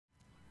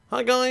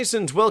Hi guys,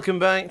 and welcome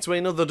back to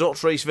another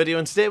DrAce video,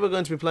 and today we're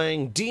going to be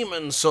playing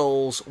Demon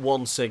Souls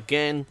once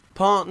again.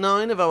 Part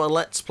 9 of our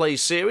Let's Play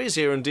series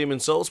here in Demon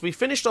Souls. We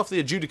finished off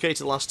the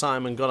Adjudicator last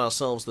time and got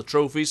ourselves the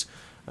trophies,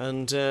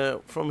 and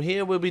from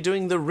here we'll be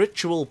doing the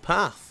Ritual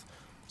Path.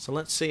 So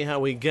let's see how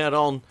we get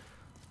on.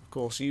 Of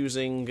course,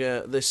 using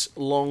this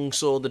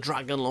longsword, the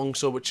Dragon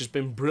Longsword, which has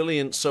been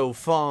brilliant so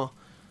far.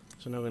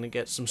 So now we're going to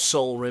get some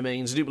soul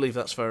remains. I do believe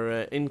that's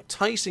for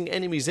enticing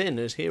enemies in,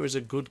 as here is a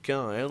good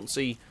guy. I don't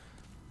see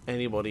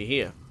anybody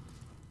here.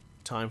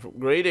 Time for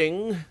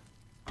upgrading.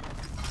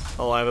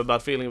 Oh, I have a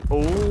bad feeling.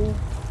 Oh.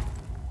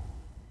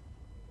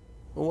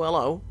 Oh,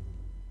 hello.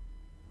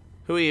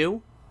 Who are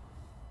you?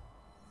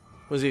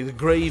 Was he the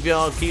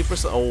graveyard keeper?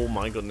 Oh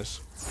my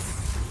goodness.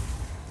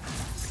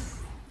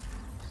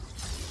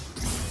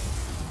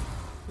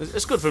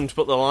 It's good for him to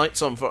put the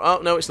lights on for...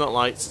 Oh, no, it's not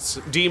lights. It's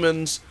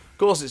demons. Of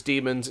course it's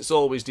demons. It's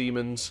always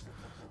demons.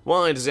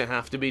 Why does it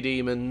have to be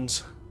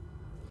demons?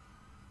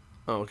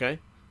 Oh, okay.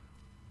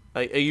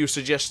 Are you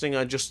suggesting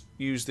I just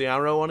use the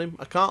arrow on him?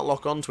 I can't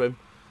lock onto him.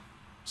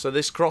 So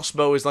this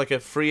crossbow is like a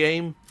free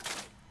aim.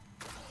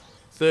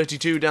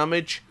 32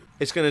 damage.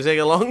 It's going to take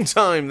a long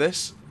time,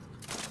 this.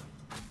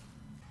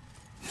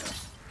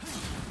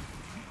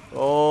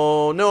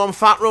 Oh, no, I'm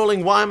fat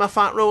rolling. Why am I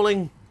fat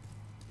rolling?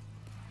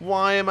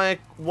 Why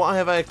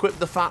have I equipped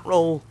the fat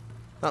roll?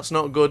 That's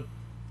not good.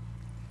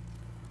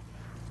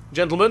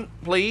 Gentlemen,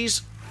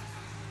 please.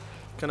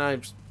 Can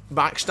I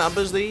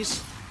backstabbers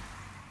these?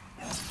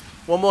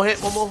 One more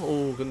hit, one more.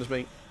 Oh, goodness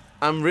me.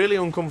 I'm really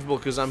uncomfortable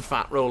because I'm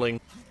fat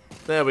rolling.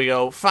 There we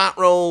go. Fat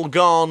roll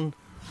gone.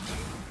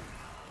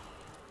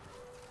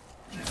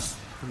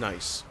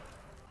 Nice.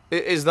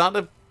 Is that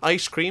an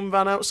ice cream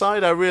van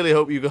outside? I really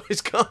hope you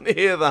guys can't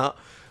hear that.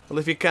 Well,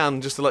 if you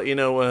can, just to let you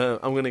know,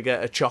 I'm going to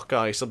get a choc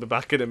ice. I'll be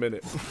back in a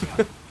minute.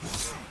 So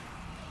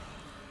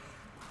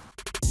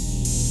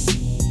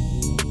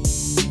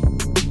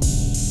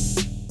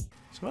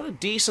I had a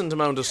decent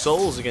amount of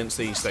souls against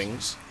these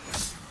things.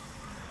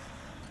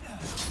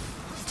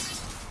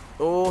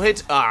 Oh,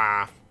 hit!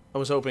 Ah! I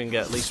was hoping to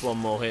get at least one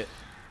more hit.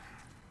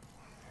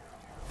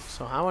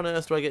 So how on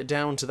earth do I get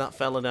down to that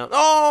fella down?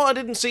 Oh, I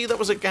didn't see that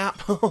was a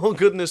gap. Oh,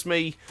 goodness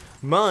me.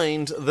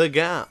 Mind the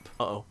gap.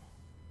 Uh-oh.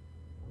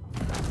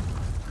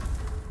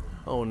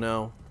 Oh,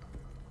 no.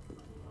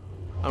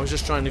 I was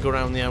just trying to go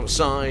around the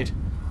outside.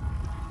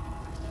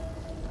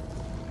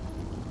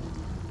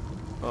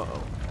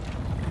 Uh-oh.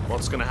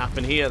 What's going to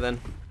happen here, then?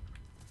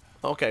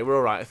 Okay, we're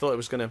alright. I thought it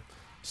was going to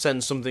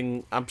send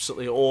something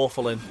absolutely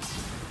awful in.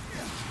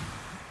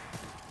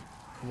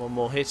 One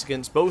more hit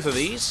against both of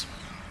these.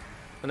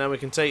 And now we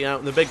can take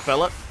out the big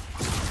fella.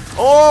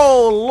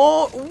 Oh,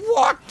 Lord!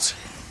 What?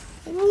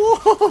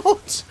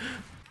 What?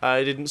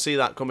 I didn't see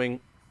that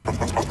coming.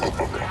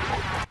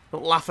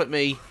 Don't laugh at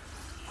me.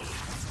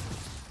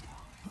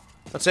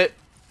 That's it.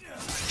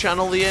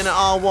 Channel the inner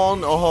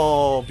R1.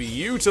 Oh,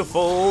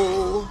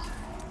 beautiful.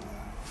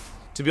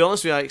 To be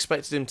honest with you, I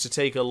expected him to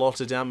take a lot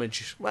of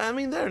damage. Well, I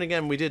mean, there and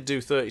again, we did do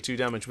 32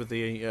 damage with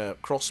the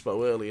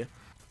crossbow earlier.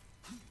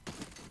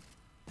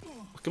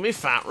 Look at me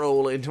fat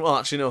rolling. Well,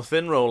 actually, no,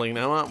 thin rolling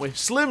now, aren't we?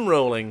 Slim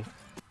rolling.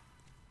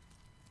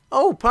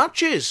 Oh,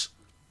 Patches.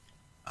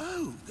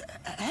 Oh,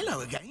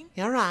 hello again.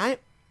 You alright?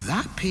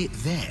 That pit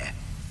there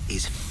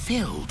is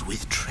filled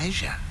with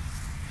treasure.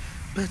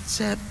 But,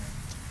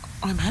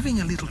 I'm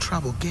having a little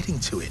trouble getting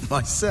to it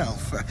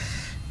myself.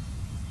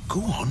 Go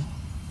on,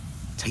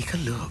 take a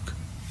look.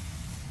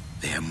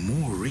 There are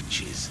more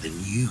riches than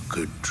you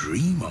could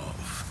dream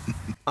of.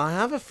 I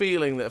have a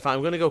feeling that if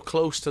I'm going to go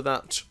close to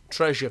that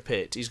treasure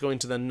pit, he's going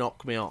to then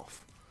knock me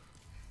off.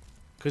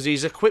 Because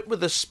he's equipped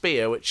with a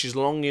spear, which is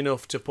long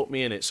enough to put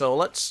me in it. So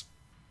let's...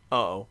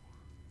 Uh-oh.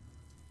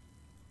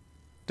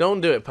 Don't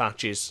do it,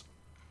 Patches.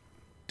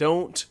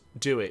 Don't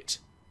do it.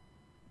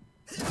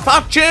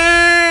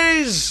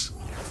 Patches!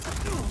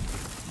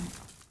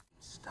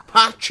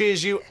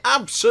 Patches, you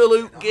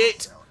absolute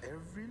git!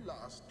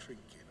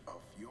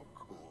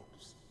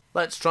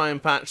 Let's try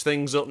and patch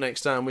things up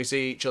next time we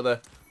see each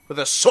other. With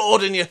a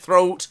sword in your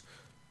throat.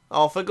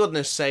 Oh, for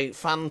goodness sake,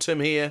 Phantom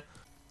here.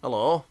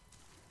 Hello?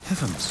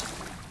 Heavens.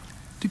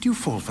 Did you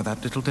fall for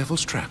that little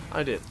devil's trap?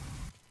 I did.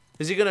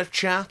 Is he going to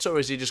chat, or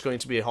is he just going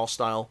to be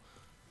hostile?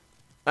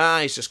 Ah,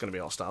 he's just going to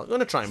be hostile. I'm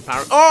going to try and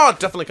parry. Oh,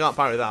 definitely can't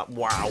parry that.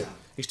 Wow.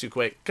 He's too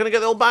quick. Can I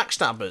get the old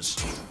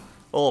backstabbers?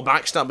 Oh,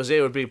 backstabbers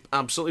here would be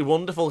absolutely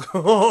wonderful.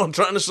 Oh, I'm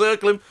trying to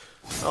circle him.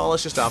 Oh,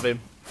 let's just have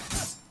him.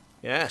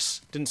 Yes.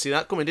 Didn't see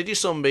that coming, did you,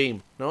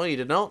 Sunbeam? No, you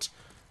did not.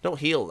 Don't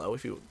heal, though,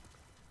 if you...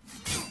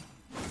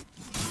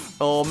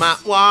 Oh,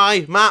 Matt,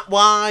 why? Matt,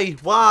 why?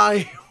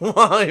 Why?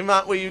 Why,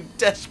 Matt, were you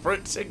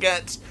desperate to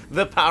get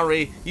the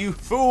parry? You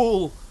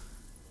fool!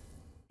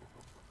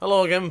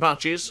 Hello again,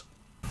 Patches.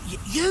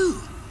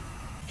 You!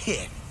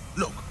 Here,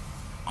 look.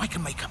 I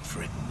can make up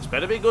for it. It's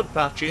better be good,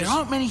 Patches. There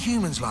aren't many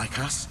humans like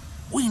us.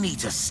 We need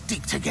to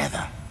stick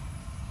together.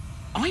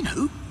 I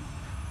know.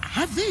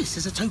 Have this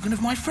as a token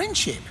of my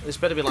friendship. This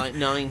better be like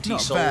 90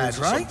 Not souls bad,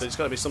 or right? something. It's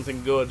got to be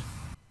something good.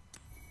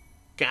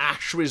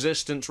 Gash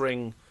resistance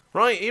ring.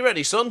 Right, are you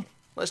ready, son?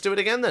 Let's do it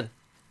again then.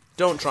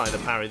 Don't try the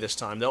parry this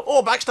time, though.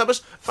 Oh,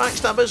 backstabbers!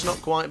 Backstabbers!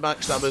 Not quite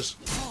backstabbers.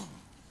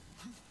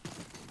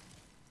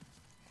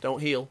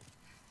 Don't heal.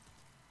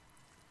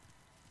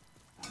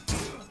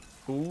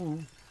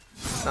 Ooh.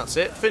 That's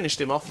it. Finished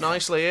him off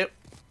nicely here.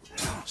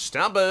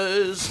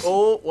 Stabbers!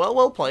 Oh,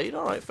 well played.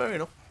 Alright, fair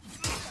enough.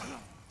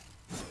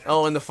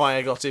 Oh, and the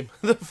fire got him.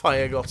 The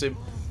fire got him.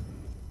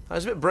 I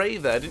was a bit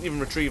brave there. I didn't even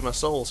retrieve my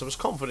soul, so I was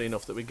confident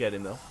enough that we'd get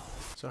him, though.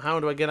 So how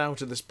do I get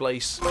out of this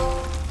place?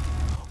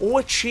 Oh,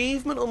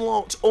 achievement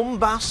unlocked.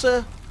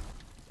 Umbassa.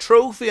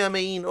 Trophy, I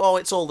mean. Oh,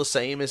 it's all the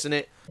same, isn't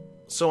it?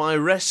 So I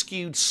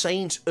rescued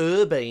Saint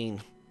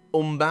Urbane.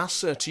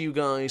 Umbassa to you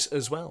guys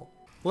as well.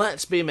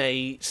 Let's be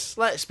mates.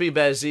 Let's be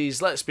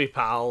bezies. Let's be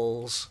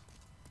pals.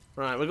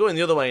 Right, we're going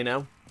the other way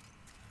now.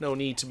 No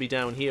need to be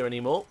down here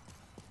anymore.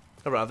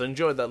 I rather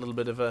enjoyed that little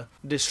bit of a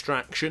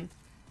distraction.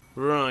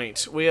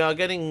 Right, we are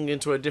getting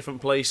into a different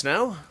place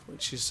now,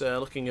 which is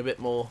looking a bit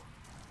more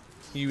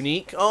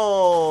unique.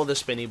 Oh, the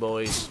spinny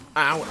boys.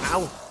 Ow,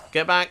 ow.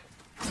 Get back.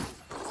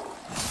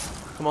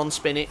 Come on,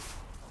 spin it.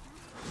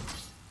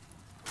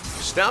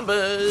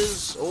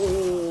 Stabbers.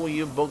 Oh,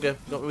 you bugger.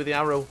 Got me with the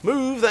arrow.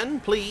 Move then,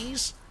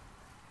 please.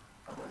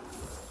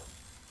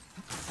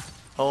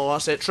 Oh,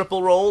 that's it.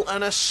 Triple roll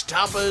and a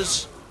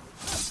stabbers.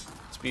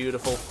 It's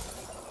beautiful.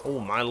 Oh,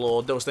 my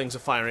lord. Those things are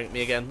firing at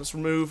me again. Let's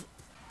remove.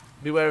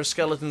 Beware of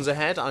skeletons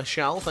ahead. I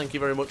shall. Thank you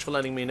very much for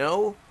letting me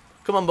know.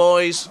 Come on,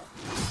 boys.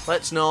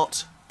 Let's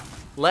not.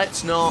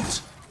 Let's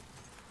not.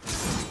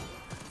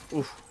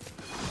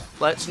 Oof.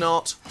 Let's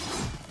not.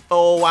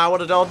 Oh, wow,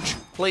 what a dodge.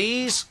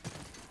 Please.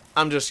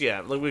 I'm just,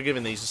 yeah, we're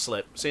giving these a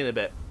slip. See you in a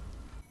bit.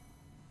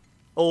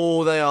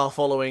 Oh, they are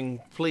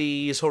following.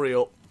 Please, hurry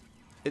up.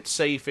 It's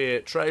safe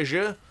here.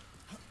 Treasure.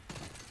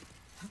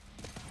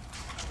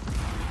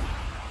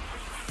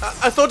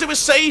 I thought it was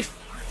safe.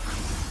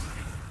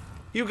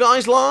 You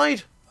guys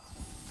lied.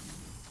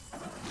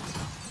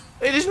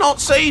 It is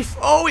not safe.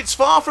 Oh, it's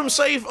far from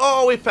safe.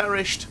 Oh, we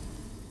perished.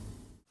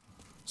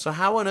 So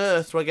how on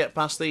earth do I get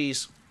past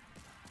these?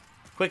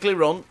 Quickly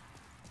run.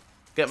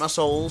 Get my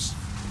souls.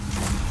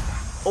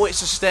 Oh,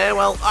 it's a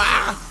stairwell.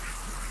 Ah!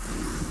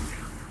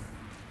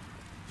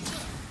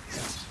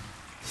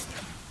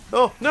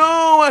 Oh,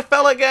 no, I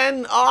fell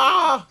again.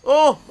 Ah!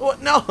 Oh,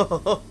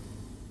 no.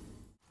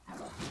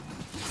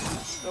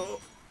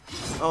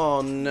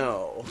 Oh,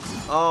 no.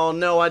 Oh,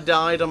 no, I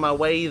died on my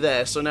way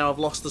there, so now I've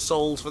lost the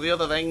souls for the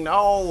other thing.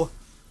 No!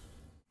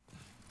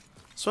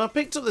 So I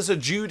picked up this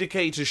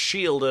Adjudicator's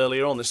shield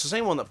earlier on. It's the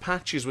same one that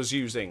Patches was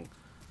using.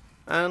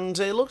 And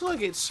it looks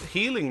like it's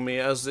healing me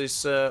as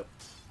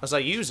I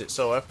use it,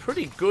 so a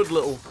pretty good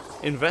little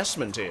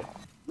investment here.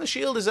 The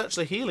shield is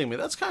actually healing me.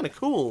 That's kind of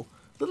cool.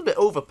 A little bit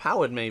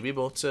overpowered maybe,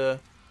 but I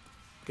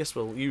guess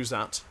we'll use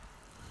that.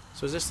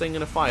 So is this thing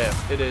going to fire?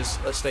 It is.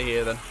 Let's stay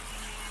here then.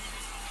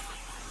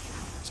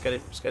 Let's get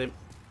him. Let's get him.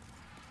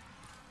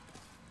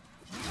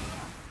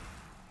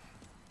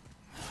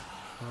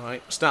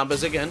 Alright,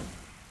 stabbers again.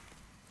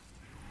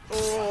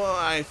 Oh,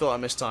 I thought I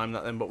mistimed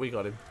that then, but we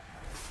got him.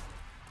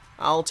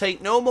 I'll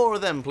take no more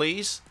of them,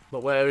 please.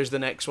 But where is the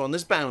next one?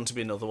 There's bound to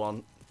be another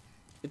one.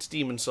 It's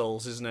Demon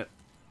Souls, isn't it?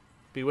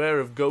 Beware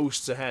of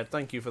ghosts ahead.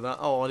 Thank you for that.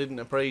 Oh, I didn't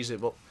appraise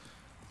it, but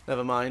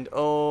never mind.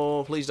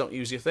 Oh, please don't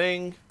use your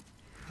thing.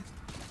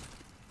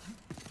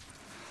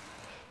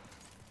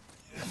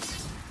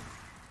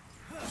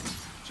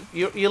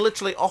 You're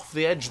literally off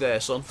the edge there,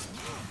 son.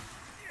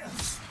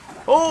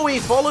 Oh, he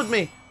followed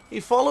me. He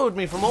followed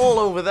me from all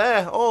over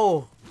there.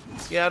 Oh,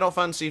 yeah, I don't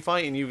fancy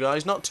fighting you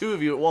guys. Not two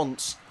of you at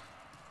once.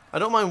 I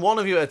don't mind one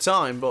of you at a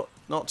time, but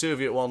not two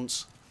of you at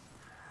once.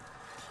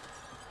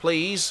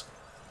 Please.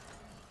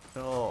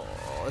 Oh,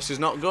 this is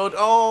not good.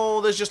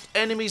 Oh, there's just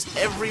enemies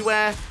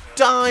everywhere.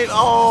 Die.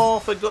 Oh,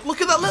 for good.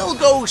 Look at that little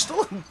ghost.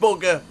 Little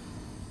bugger.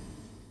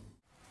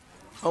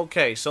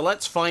 Okay, so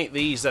let's fight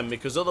these then,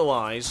 because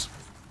otherwise...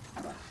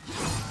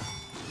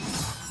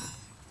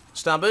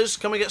 Stabbers.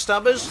 Can we get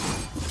stabbers?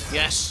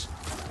 Yes.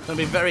 Gonna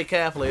be very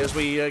careful here as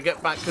we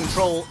get back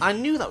control. I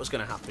knew that was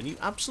going to happen. You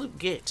absolute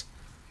git.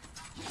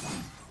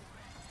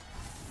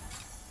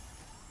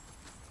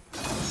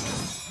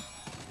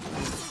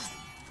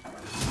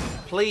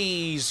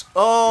 Please.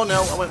 Oh,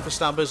 no. I went for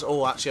stabbers.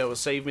 Oh, actually, I would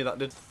save me. That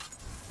did.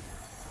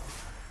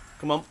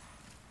 Come on.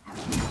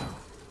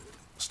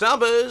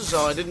 Stabbers.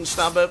 Oh, I didn't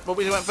stab her, but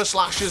we went for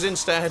slashers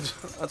instead.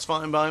 That's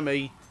fine by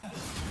me.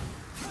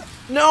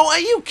 No, are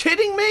you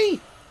kidding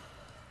me?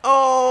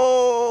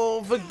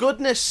 Oh, for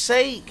goodness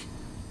sake.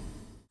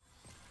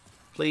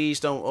 Please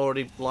don't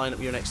already line up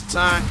your next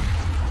attack.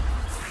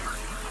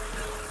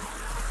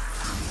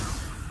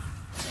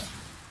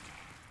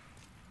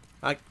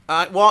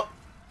 What?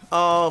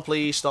 Oh,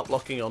 please stop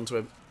locking onto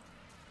him.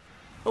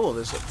 Oh,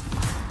 there's a...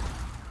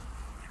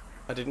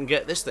 I didn't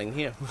get this thing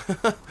here.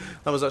 That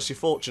was actually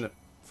fortunate.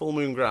 Full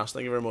moon grass,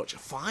 thank you very much.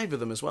 5 of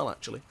them as well,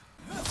 actually.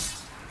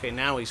 Okay,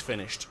 now he's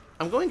finished.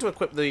 I'm going to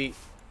equip the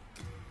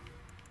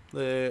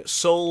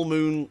soul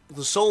moon...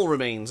 The soul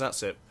remains,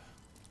 that's it.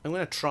 I'm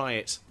going to try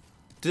it.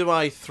 Do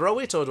I throw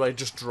it or do I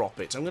just drop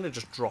it? I'm going to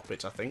just drop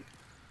it, I think.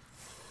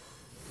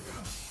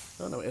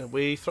 Oh no,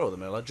 we throw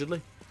them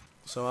allegedly.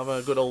 So have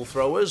a good old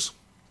throwers.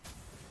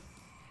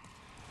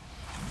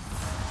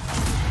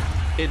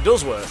 It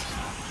does work.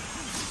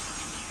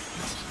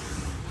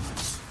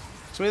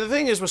 So I mean, the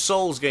thing is with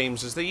Souls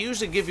games is they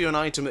usually give you an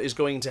item that is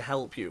going to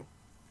help you.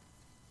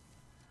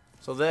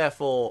 So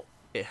therefore,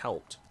 it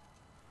helped.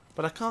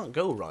 But I can't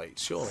go right,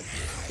 surely.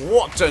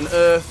 What on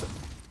earth?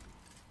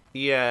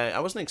 Yeah,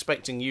 I wasn't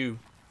expecting you.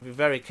 Be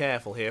very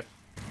careful here.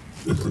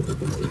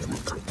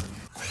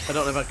 I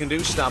don't know if I can do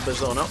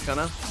stabbers or not, can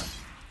I?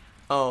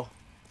 Oh,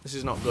 this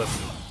is not good.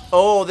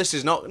 Oh, this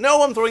is not...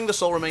 No, I'm throwing the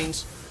soul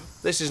remains.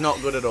 This is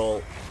not good at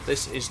all.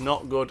 This is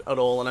not good at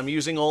all, and I'm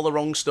using all the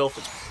wrong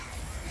stuff.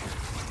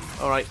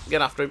 Alright,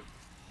 get after him.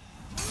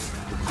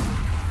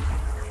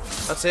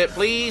 That's it.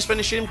 Please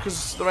finish him,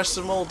 because the rest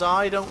of them all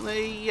die, don't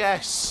they?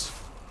 Yes.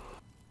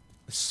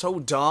 It's so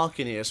dark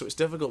in here, so it's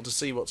difficult to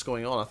see what's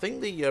going on. I think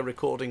the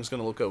recording's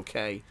going to look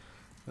okay,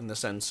 in the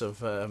sense of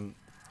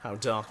how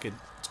dark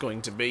it's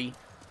going to be.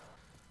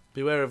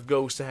 Beware of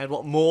ghosts ahead.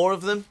 What, more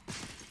of them?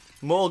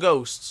 More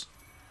ghosts.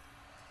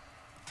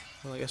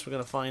 Well, I guess we're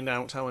going to find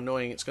out how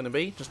annoying it's going to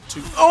be. Just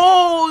two...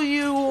 Oh,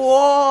 you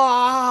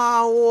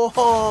are...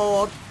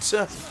 What?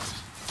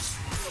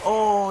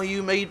 Oh,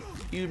 you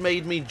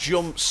made me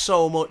jump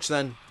so much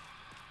then.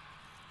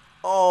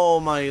 Oh,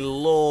 my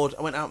lord.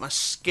 I went out my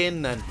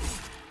skin then.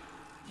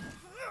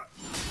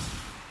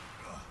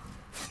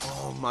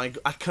 Oh, my...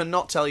 I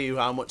cannot tell you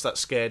how much that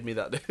scared me,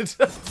 that did.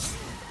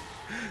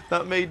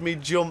 That made me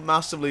jump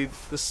massively.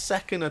 The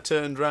second I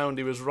turned round,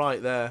 he was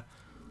right there.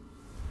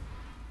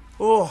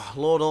 Oh,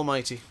 Lord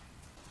Almighty.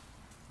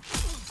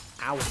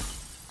 Ow.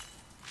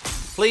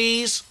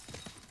 Please.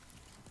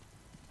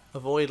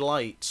 Avoid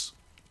lights.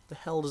 The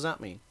hell does that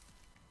mean?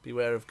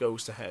 Beware of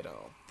ghosts ahead.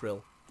 Oh,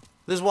 brill.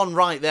 There's one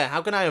right there.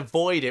 How can I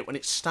avoid it when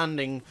it's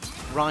standing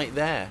right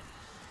there?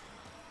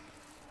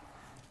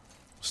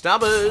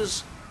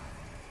 Stabbers.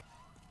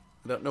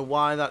 I don't know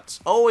why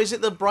that's... Oh, is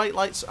it the bright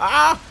lights?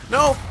 Ah!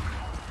 No!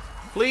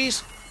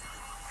 Please.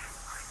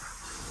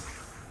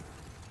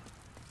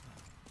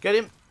 Get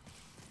him.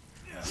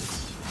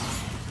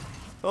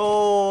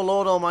 Oh,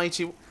 Lord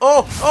Almighty.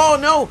 Oh! Oh,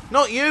 no!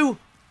 Not you!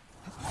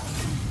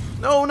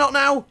 No, not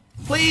now!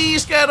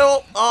 Please get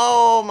up!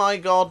 Oh, my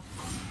God.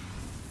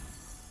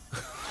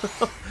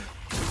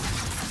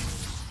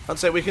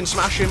 That's it. We can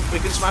smash him. We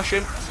can smash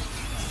him.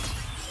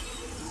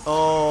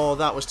 Oh,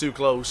 that was too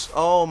close.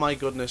 Oh, my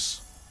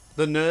goodness.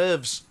 The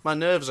nerves. My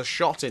nerves are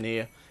shot in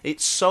here.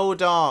 It's so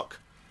dark.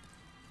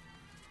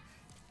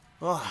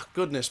 Oh,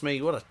 goodness me.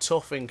 What a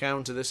tough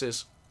encounter this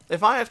is.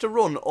 If I have to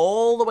run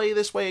all the way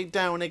this way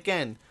down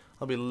again,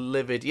 I'll be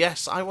livid.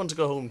 Yes, I want to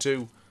go home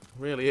too. It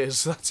really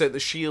is. That's it. The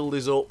shield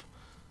is up.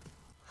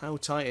 How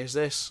tight is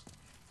this?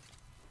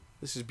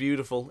 This is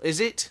beautiful. Is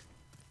it?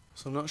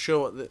 So I'm not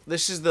sure what...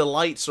 This is the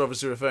lights are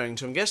obviously referring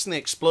to. I'm guessing they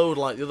explode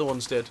like the other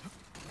ones did.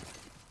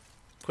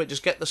 Quick,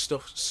 just get the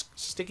stuff.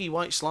 Sticky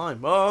white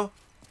slime. Oh!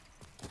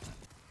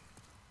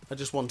 I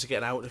just want to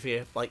get out of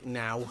here, like,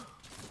 now.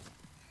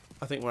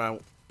 I think we're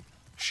out.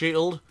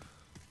 Shield.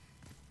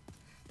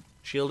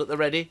 Shield at the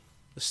ready.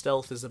 The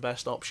stealth is the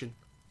best option.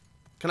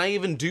 Can I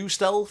even do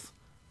stealth?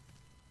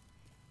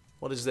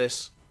 What is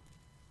this?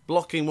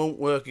 Blocking won't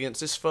work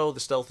against this foe. The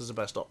stealth is the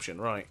best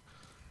option. Right.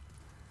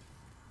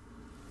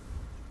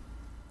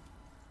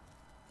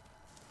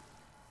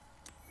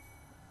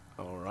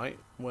 Alright.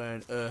 Where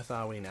on earth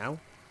are we now?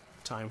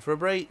 Time for a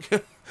break.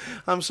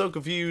 I'm so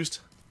confused.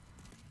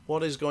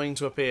 What is going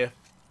to appear?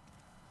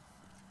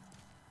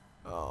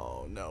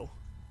 Oh, no.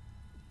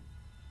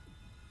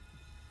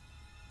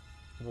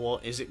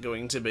 What is it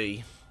going to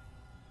be?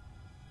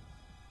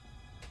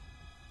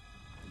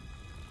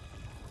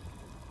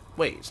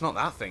 Wait, it's not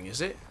that thing, is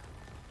it?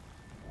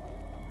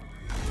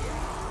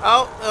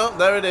 Oh,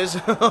 there it is.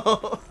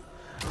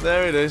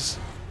 There it is.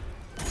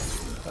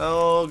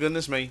 Oh,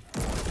 goodness me.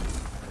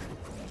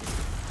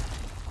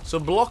 So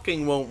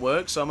blocking won't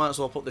work, so I might as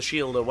well put the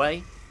shield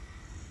away.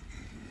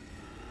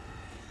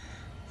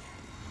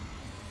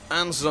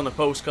 Answers on a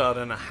postcard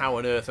and how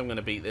on earth I'm going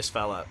to beat this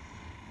fella.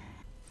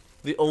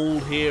 The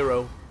old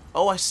hero.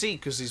 Oh, I see,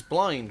 because he's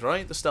blind,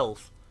 right? The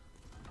stealth.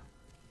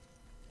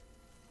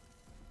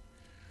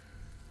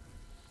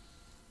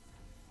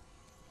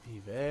 Be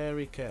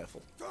very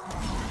careful.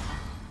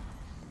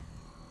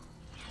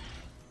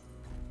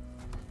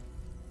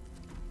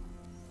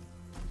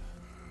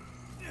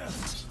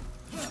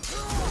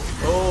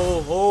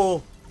 Oh,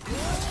 oh.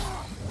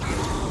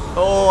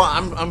 Oh,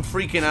 I'm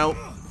freaking out.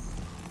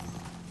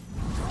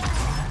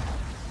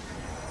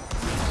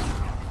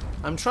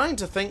 I'm trying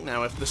to think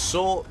now if the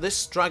sword,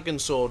 this dragon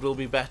sword will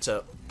be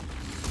better.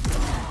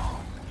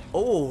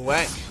 Oh,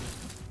 heck.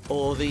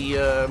 Or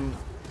the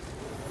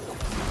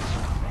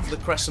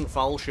crescent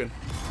falchion.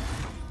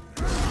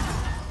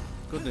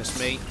 Goodness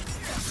me.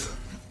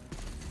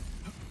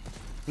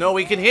 No,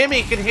 he can hear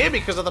me. He can hear me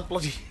because of the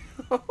bloody...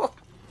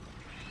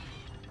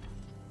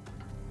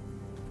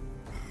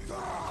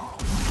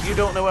 You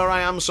don't know where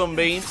I am,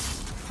 Sunbeam.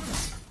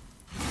 Is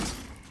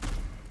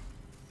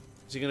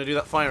he going to do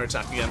that fire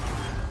attack again?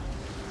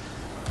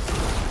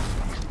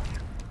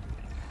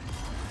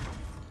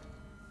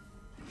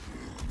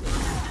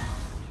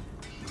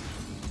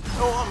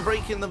 Oh, I'm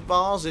breaking the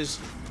vases.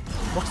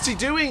 What's he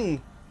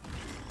doing?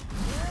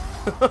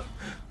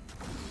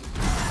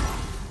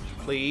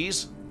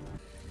 Please.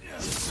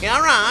 Yeah,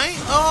 alright.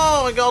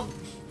 Oh my god.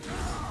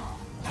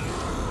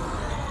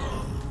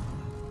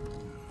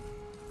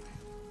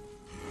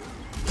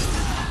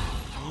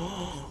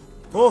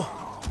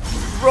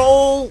 Oh.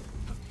 Roll.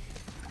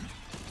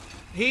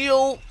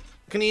 Heal.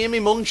 Can you hear me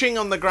munching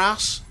on the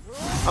grass?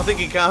 I think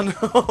he can.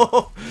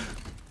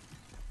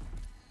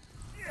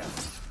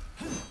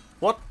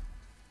 What?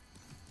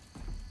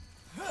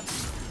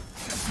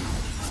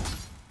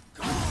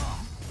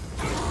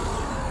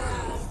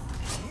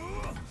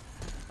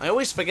 I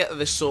always forget that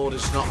this sword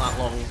is not that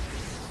long.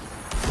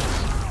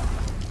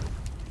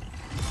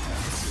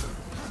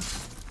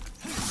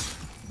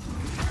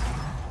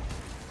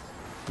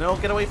 No,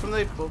 get away from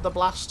the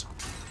blast.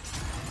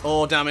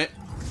 Oh, damn it.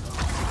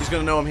 He's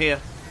going to know I'm here.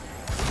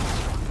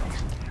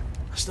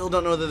 I still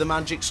don't know whether the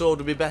magic sword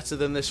would be better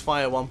than this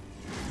fire one.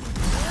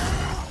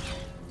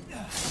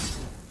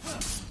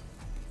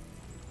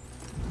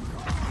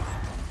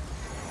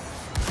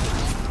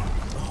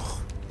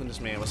 Oh, goodness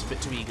me, I was a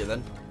bit too eager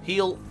then.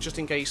 Heal, just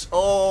in case.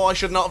 Oh, I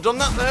should not have done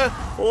that there.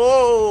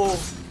 Whoa.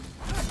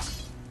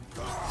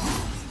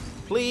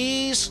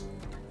 Please.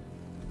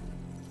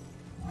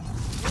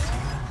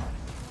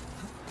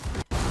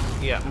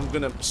 Yeah, I'm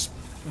going to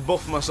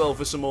buff myself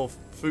with some more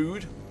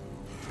food.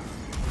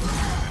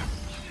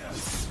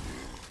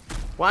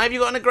 Why have you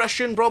got an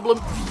aggression problem?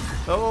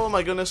 Oh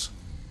my goodness.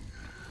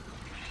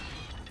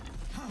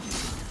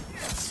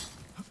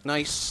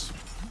 Nice.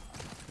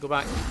 Go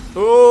back.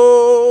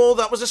 Oh,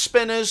 that was a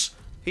spinners.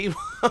 He.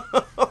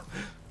 I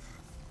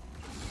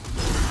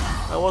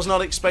was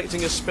not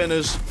expecting a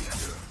spinners.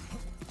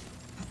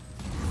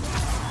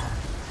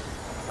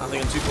 I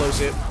think I'm too close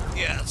here.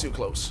 Yeah, too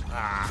close.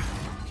 Ah.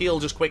 Heal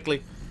just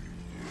quickly.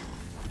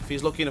 If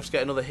he's lucky enough to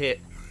get another hit.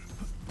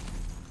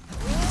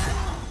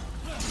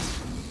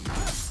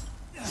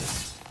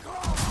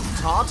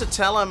 It's hard to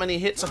tell how many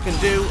hits I can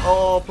do.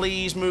 Oh,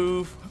 please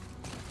move.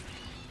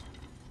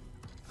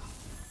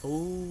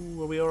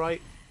 Oh, are we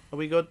alright? Are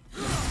we good?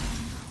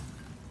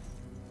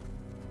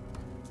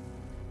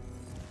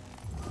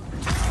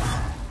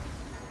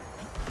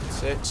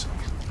 That's it.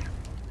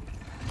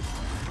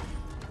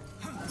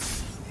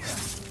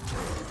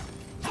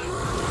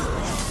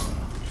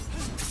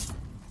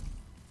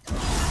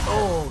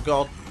 Oh,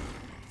 God.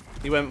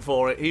 He went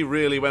for it. He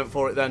really went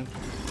for it then.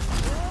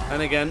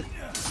 And again.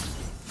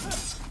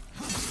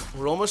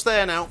 We're almost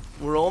there now.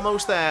 We're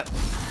almost there.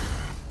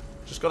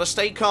 Just gotta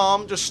stay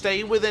calm. Just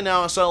stay within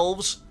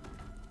ourselves.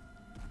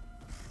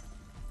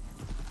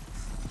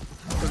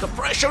 Because the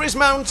pressure is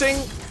mounting.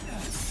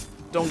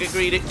 Don't get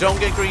greedy. Don't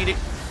get greedy.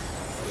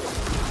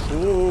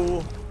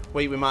 Ooh.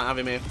 Wait, we might have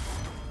him here.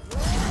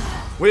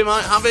 We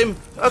might have him.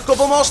 A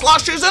couple more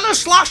slashes, and the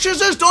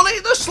slashes has done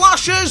it. The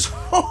slashes.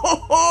 Ho, ho,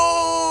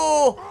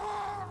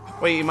 ho.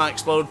 Wait, he might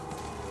explode.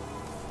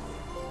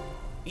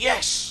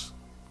 Yes.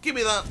 Give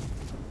me that.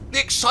 The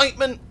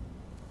excitement.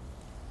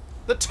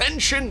 The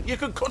tension. You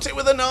could cut it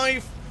with a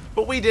knife.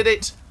 But we did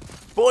it.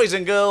 Boys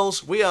and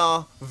girls, we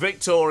are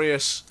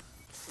victorious.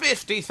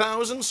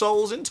 50,000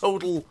 souls in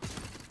total.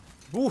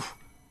 Oof.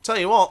 Tell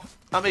you what,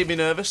 that made me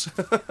nervous.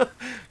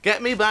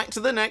 Get me back to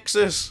the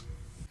Nexus.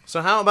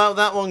 So how about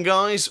that one,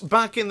 guys?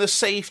 Back in the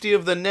safety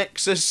of the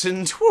Nexus,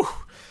 and whew,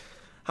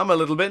 I'm a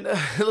little bit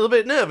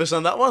nervous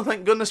on that one.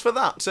 Thank goodness for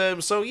that.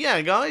 So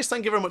yeah, guys,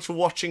 thank you very much for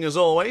watching as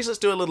always. Let's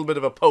do a little bit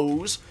of a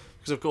pose,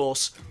 because of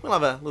course we'll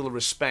have a little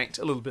respect,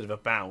 a little bit of a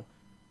bow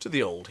to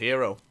the old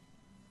hero.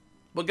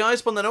 But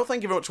guys, upon that note,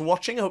 thank you very much for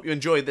watching. I hope you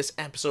enjoyed this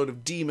episode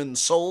of Demon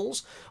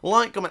Souls.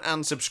 Like, comment,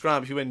 and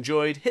subscribe if you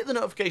enjoyed. Hit the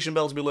notification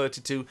bell to be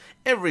alerted to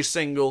every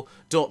single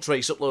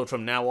DrAce upload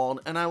from now on.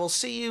 And I will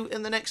see you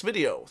in the next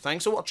video.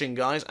 Thanks for watching,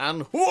 guys,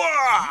 and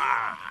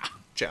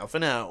ciao for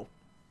now.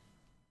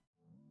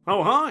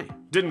 Oh, hi.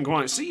 Didn't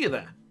quite see you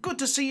there. Good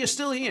to see you're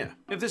still here.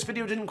 If this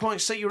video didn't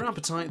quite set your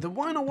appetite, then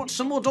why not watch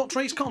some more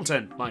DrAce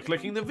content by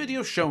clicking the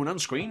video shown on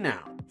screen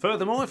now.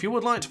 Furthermore, if you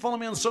would like to follow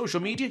me on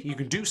social media, you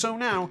can do so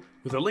now,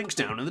 with the links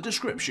down in the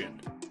description.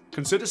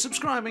 Consider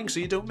subscribing so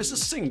you don't miss a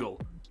single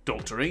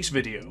DrAce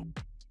video.